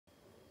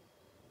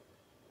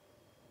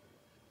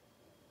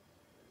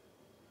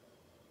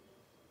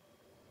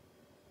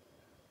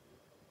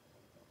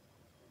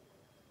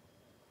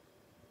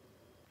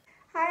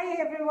Hi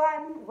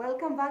everyone,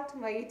 welcome back to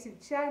my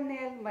YouTube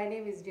channel. My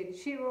name is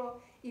Shiro.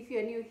 If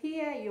you're new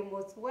here, you're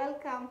most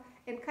welcome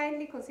and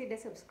kindly consider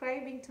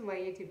subscribing to my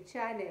YouTube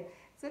channel.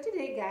 So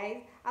today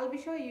guys, I'll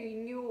be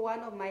showing you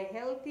one of my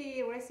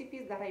healthy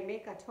recipes that I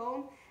make at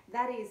home.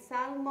 That is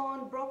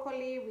salmon,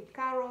 broccoli with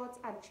carrots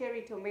and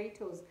cherry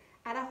tomatoes.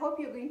 And I hope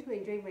you're going to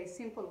enjoy my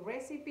simple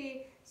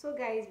recipe. So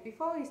guys,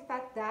 before we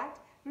start that,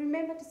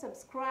 remember to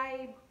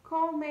subscribe,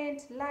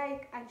 comment,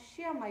 like and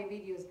share my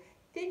videos.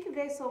 Thank you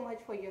guys so much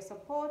for your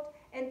support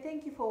and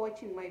thank you for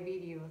watching my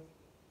videos.